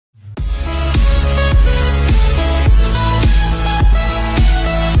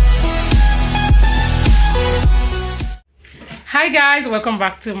Hi guys, welcome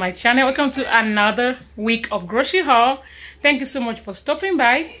back to my channel. Welcome to another week of grocery haul. Thank you so much for stopping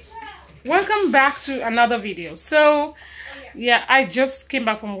by. Welcome back to another video. So yeah, I just came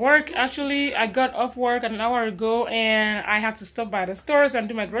back from work. Actually, I got off work an hour ago and I had to stop by the stores and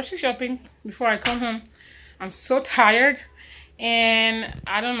do my grocery shopping before I come home. I'm so tired and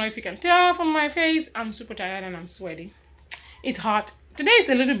I don't know if you can tell from my face, I'm super tired and I'm sweaty. It's hot. Today is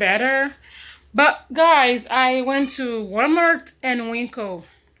a little better. But guys, I went to Walmart and Winco.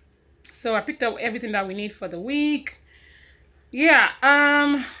 So I picked up everything that we need for the week. Yeah,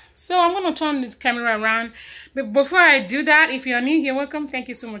 so I'm gonna turn this camera around. But before I do that, if you're new here, welcome. Thank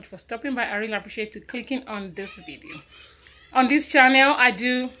you so much for stopping by. I really appreciate you clicking on this video. On this channel, I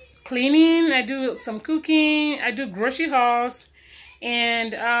do cleaning, I do some cooking, I do grocery hauls,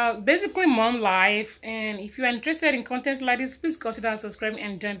 and basically mom life. And if you are interested in content like this, please consider subscribing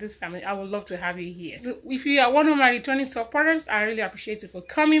and join this family. I would love to have you here. If you are one of my returning supporters, I really appreciate you for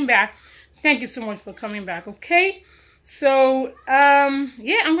coming back. Thank you so much for coming back. Okay, so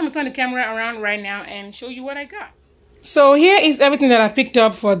yeah, I'm gonna turn the camera around right now and show you what I got. So here is everything that I picked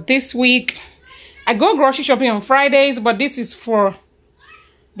up for this week. I go grocery shopping on Fridays, but this is for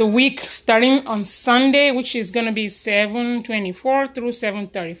the week starting on Sunday, which is going to be 7/24 through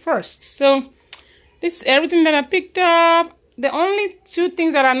 7/31. So this is everything that I picked up. The only two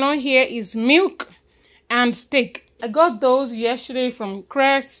things that are not here is milk and steak. I got those yesterday from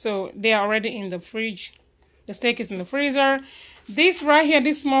Crest, so they are already in the fridge. The steak is in the freezer. This right here,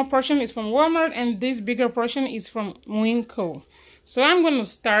 this small portion is from Walmart, and this bigger portion is from Winco. So I'm going to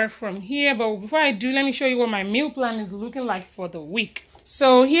start from here, but before I do, let me show you what my meal plan is looking like for the week.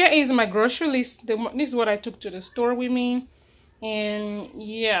 So here is my grocery list. This is what I took to the store with me. And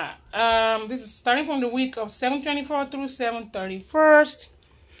yeah, this is starting from the week of 7/24 through 7/31.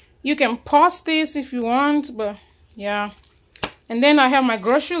 You can pause this if you want, but yeah. And then I have my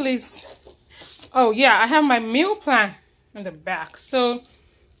grocery list. Oh yeah, I have my meal plan in the back. So,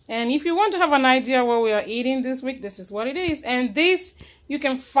 and if you want to have an idea what we are eating this week, this is what it is. And this, you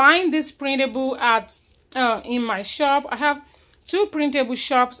can find this printable at in my shop. I have two printable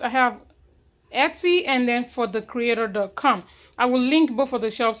shops. I have Etsy and then for the creator.com. I will link both of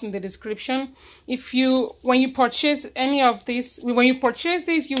the shops in the description. If you, when you purchase any of this, when you purchase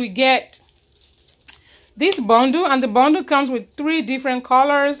this, you will get this bundle, and the bundle comes with 3 different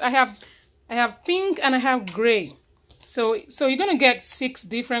colors. I have pink and I have gray. So you're gonna get 6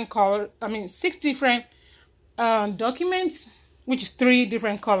 different color. I mean 6 different documents, which is 3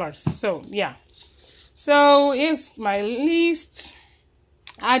 different colors. So yeah. So here's my list.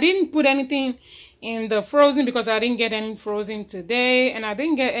 I didn't put anything in the frozen because I didn't get any frozen today, and I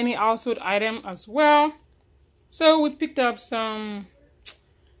didn't get any household item as well. So we picked up some,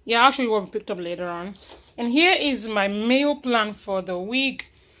 yeah, I'll show you what we picked up later on. And here is my meal plan for the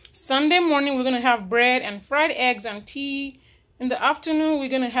week. Sunday morning, we're going to have bread and fried eggs and tea. In the afternoon, we're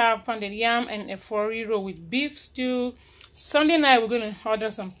going to have pounded yam and a foriro with beef stew. Sunday night, we're going to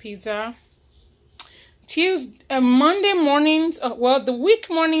order some pizza. Monday mornings, well, the week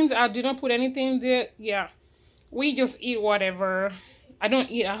mornings, I did not put anything there. Yeah, we just eat whatever. I don't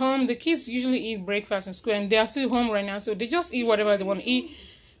eat at home. The kids usually eat breakfast in school, and they are still home right now, so they just eat whatever they want to eat.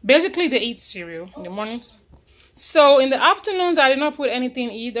 Basically, they eat cereal in the mornings. So in the afternoons, I did not put anything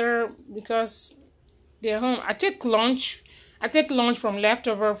either because they're home. I take lunch from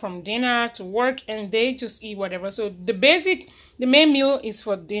leftover from dinner to work, and they just eat whatever. So the main meal is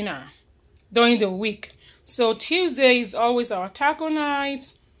for dinner during the week. So Tuesday is always our taco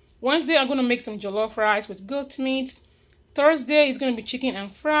night. Wednesday, I'm going to make some jollof rice with goat meat. Thursday is going to be chicken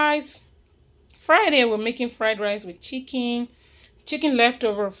and fries. Friday, we're making fried rice with chicken. Chicken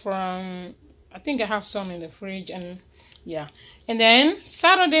leftover from, I think I have some in the fridge, and yeah. And then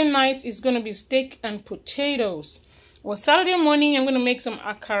Saturday night is going to be steak and potatoes. Well, Saturday morning, I'm going to make some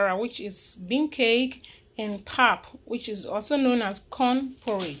akara, which is bean cake, and pap, which is also known as corn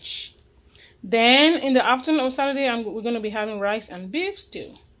porridge. Then in the afternoon of Saturday, we're going to be having rice and beef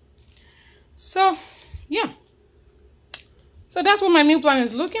stew. So yeah, so that's what my meal plan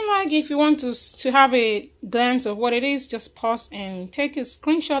is looking like. If you want to have a glance of what it is, just pause and take a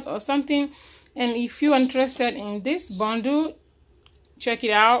screenshot or something. And if you're interested in this bundle, check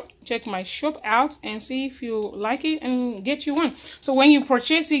it out, check my shop out and see if you like it and get you one. So when you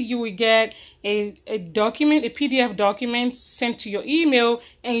purchase it, you will get a document, a PDF document sent to your email,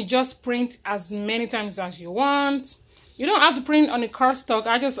 and you just print as many times as you want. You don't have to print on a cardstock.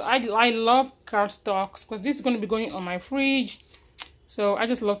 I love cardstocks because this is going to be going on my fridge. So I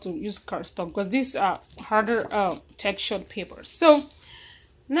just love to use cardstock because these are harder textured papers. So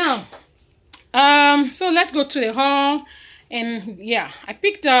now so let's go to the haul. And yeah, I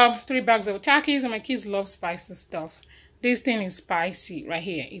picked up 3 bags of Takis, and my kids love spicy stuff. This thing is spicy right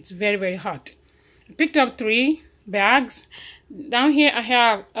here. It's very, very hot. I picked up 3 bags. Down here, I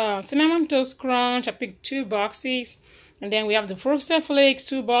have Cinnamon Toast Crunch. I picked 2 boxes. And then we have the Frosted Flakes,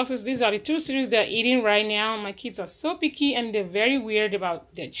 2 boxes. These are the 2 cereals they're eating right now. My kids are so picky and they're very weird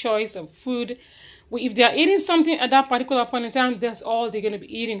about their choice of food. If they're eating something at that particular point in time, that's all they're going to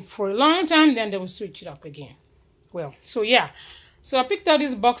be eating for a long time. Then they will switch it up again. Well, so yeah. So I picked out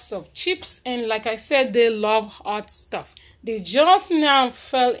this box of chips. And like I said, they love hot stuff. They just now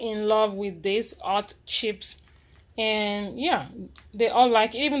fell in love with these hot chips. And yeah, they all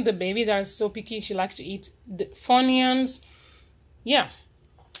like it. Even the baby that is so picky, she likes to eat the Funyuns. Yeah.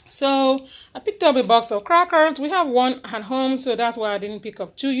 So I picked up a box of crackers. We have 1 at home, so that's why I didn't pick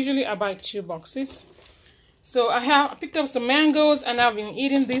up 2. Usually I buy 2 boxes. So I picked up some mangoes, and I've been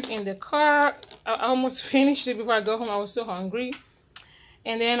eating this in the car. I almost finished it before I got home. I was so hungry.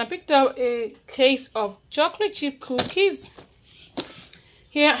 And then I picked up a case of chocolate chip cookies.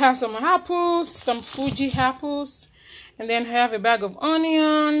 Here I have some apples, some Fuji apples, and then I have a bag of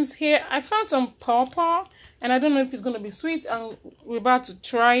onions. Here I found some pawpaw, and I don't know if it's going to be sweet, and we're about to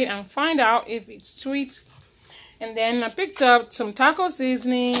try it and find out if it's sweet. And then I picked up some taco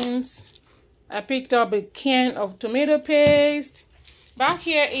seasonings. I picked up a can of tomato paste. Back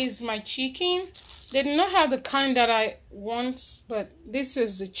here is my chicken. They did not have the kind that I want, but this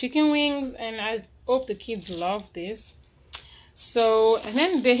is the chicken wings, and I hope the kids love this. So, and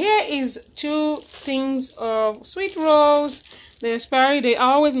then here is 2 things of sweet rolls. The expiry date, I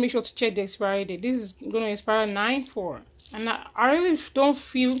always make sure to check the expiry date. This is going to expire 9/4, and I really don't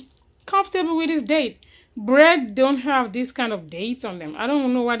feel comfortable with this date. Bread don't have this kind of dates on them. I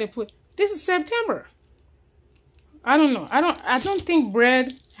don't know why they put, this is September. I don't know. I don't think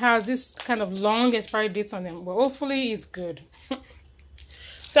bread has this kind of long expiry dates on them, but hopefully it's good.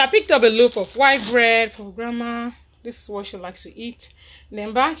 So I picked up a loaf of white bread for Grandma. This is what she likes to eat. And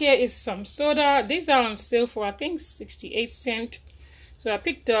then back here is some soda. These are on sale for, I think, 68 cents. So I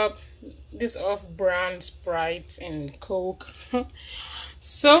picked up this off-brand Sprite and Coke.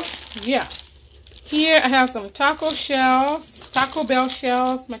 So, yeah. Here I have some taco shells, Taco Bell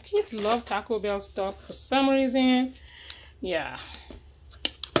shells. My kids love Taco Bell stuff for some reason. Yeah.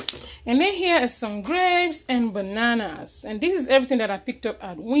 And then here is some grapes and bananas. And this is everything that I picked up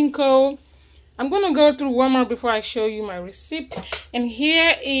at Winco. I'm going to go through Walmart before I show you my receipt. And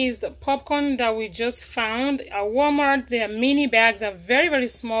here is the popcorn that we just found at Walmart. They are mini bags. They're very, very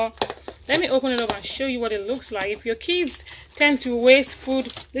small. Let me open it up and show you what it looks like. If your kids tend to waste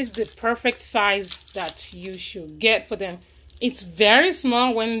food, this is the perfect size that you should get for them. It's very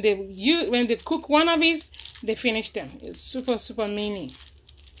small. When they cook one of these, they finish them. It's super, super mini.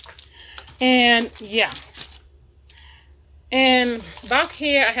 And yeah. And back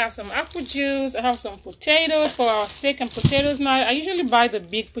here, I have some apple juice. I have some potatoes for our steak and potatoes night. I usually buy the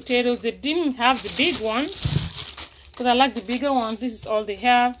big potatoes. They didn't have the big ones because I like the bigger ones. This is all they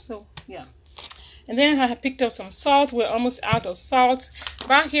have. So, yeah. And then I picked up some salt. We're almost out of salt.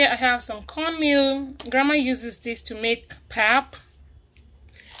 Back here, I have some cornmeal. Grandma uses this to make pap.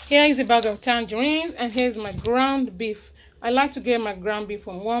 Here is a bag of tangerines. And here's my ground beef. I like to get my ground beef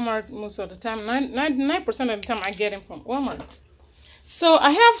from Walmart most of the time. 99% of the time, I get them from Walmart. So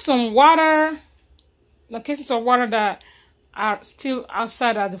I have some water, the cases of water that are still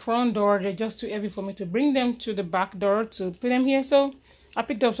outside at the front door. They're just too heavy for me to bring them to the back door to put them here. So I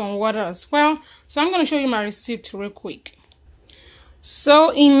picked up some water as well. So I'm going to show you my receipt real quick. So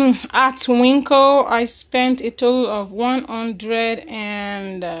at Winco, I spent a total of 100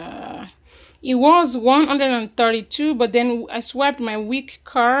 and... it was 132, but then I swiped my week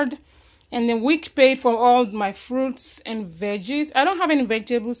card, and the week paid for all my fruits and veggies. I don't have any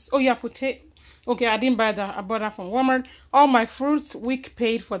vegetables. Oh yeah, potato. Okay, I didn't buy that. I bought that from Walmart. All my fruits, week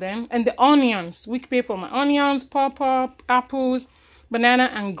paid for them, and the onions, week paid for my onions, pawpaw, apples,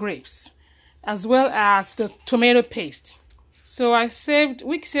 banana, and grapes, as well as the tomato paste. So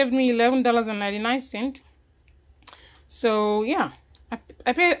week saved me $11.99. So yeah.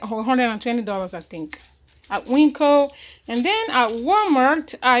 I paid $120, I think, at Winco. And then at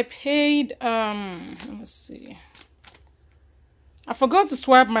Walmart, I paid, let's see. I forgot to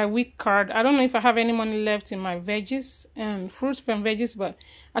swipe my week card. I don't know if I have any money left in my veggies and fruits and veggies, but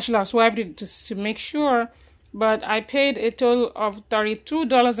I should have swiped it to make sure. But I paid a total of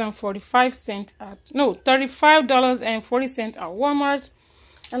 $35.40 at Walmart.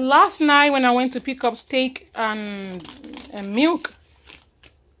 And last night when I went to pick up steak and milk,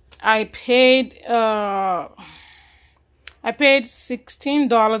 I paid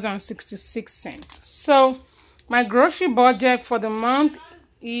 $16.66. So My grocery budget for the month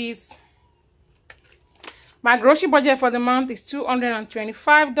is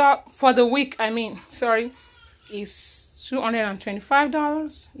 $225 for the week. I mean, sorry, is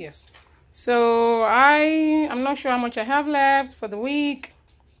 $225. Yes. So I'm not sure how much I have left for the week,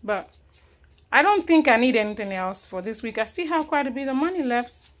 but I don't think I need anything else for this week. I still have quite a bit of money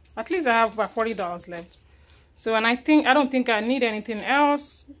left. At least I have about $40 left. So, and I don't think I need anything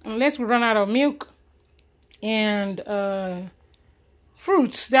else unless we run out of milk and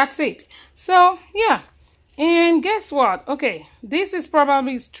fruits. That's it. So yeah. And guess what? Okay, this is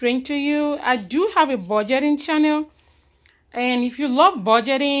probably strange to you. I do have a budgeting channel. And if you love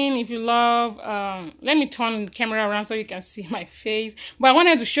budgeting, if you love, let me turn the camera around so you can see my face. But I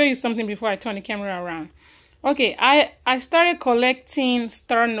wanted to show you something before I turn the camera around. Okay, I started collecting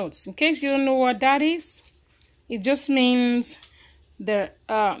star notes. In case you don't know what that is, it just means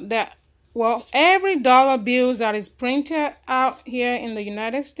well, every dollar bills that is printed out here in the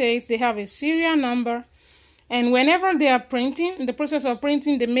United States, they have a serial number. And whenever they are printing, in the process of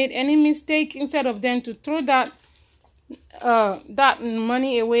printing, they made any mistake, instead of them to throw that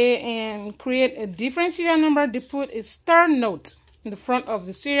money away and create a different serial number, they put a star note in the front of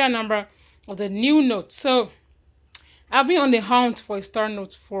the serial number of the new note. So I've been on the hunt for a star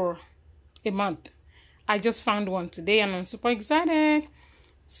note for a month. I just found one today and I'm super excited.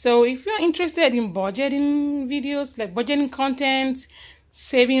 So if you're interested in budgeting videos, like budgeting content,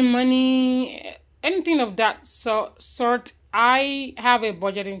 saving money, anything of that sort, I have a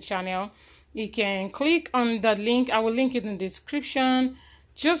budgeting channel. You can click on that link. I will link it in the description.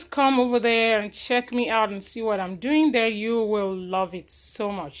 Just come over there and check me out and see what I'm doing there. You will love it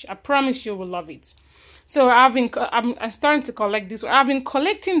so much. I promise you will love it. So I'm starting to collect this. I've been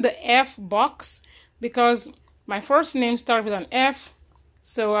collecting the F box because my first name starts with an F.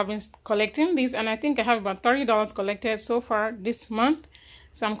 So I've been collecting this, and I think I have about $30 collected so far this month.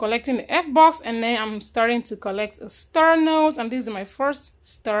 So I'm collecting the F box, and then I'm starting to collect a star note, and this is my first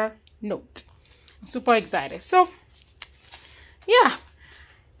star note. I'm super excited. So yeah,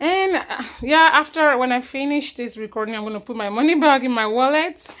 and after when I finish this recording, I'm going to put my money back in my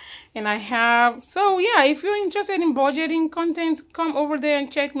wallet. And so yeah, if you're interested in budgeting content, come over there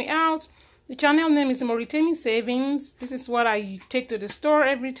and check me out. The channel name is Moritemi Savings. This is what I take to the store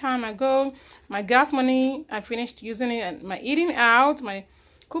every time I go. My gas money, I finished using it, and my eating out, my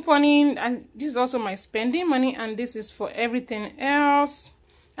couponing, and this is also my spending money, and this is for everything else.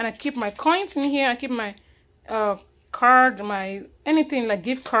 And I keep my coins in here. I keep my card, my anything like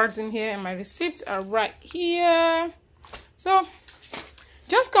gift cards in here, and my receipts are right here. So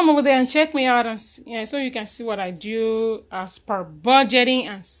just come over there and check me out, and so you can see what I do as per budgeting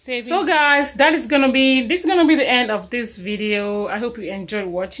and saving. So guys, this is gonna be the end of this video. I hope you enjoyed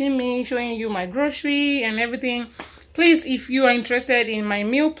watching me, showing you my grocery and everything. Please, if you are interested in my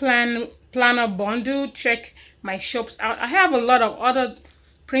meal planner bundle, check my shops out. I have a lot of other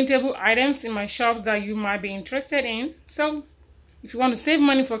printable items in my shops that you might be interested in. So if you want to save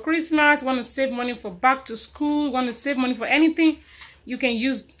money for Christmas, want to save money for back to school, want to save money for anything, you can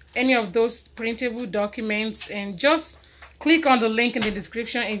use any of those printable documents, and just click on the link in the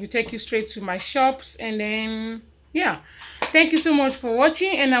description and it will take you straight to my shops. And then yeah, thank you so much for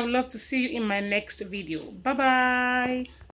watching, and I would love to see you in my next video. Bye bye.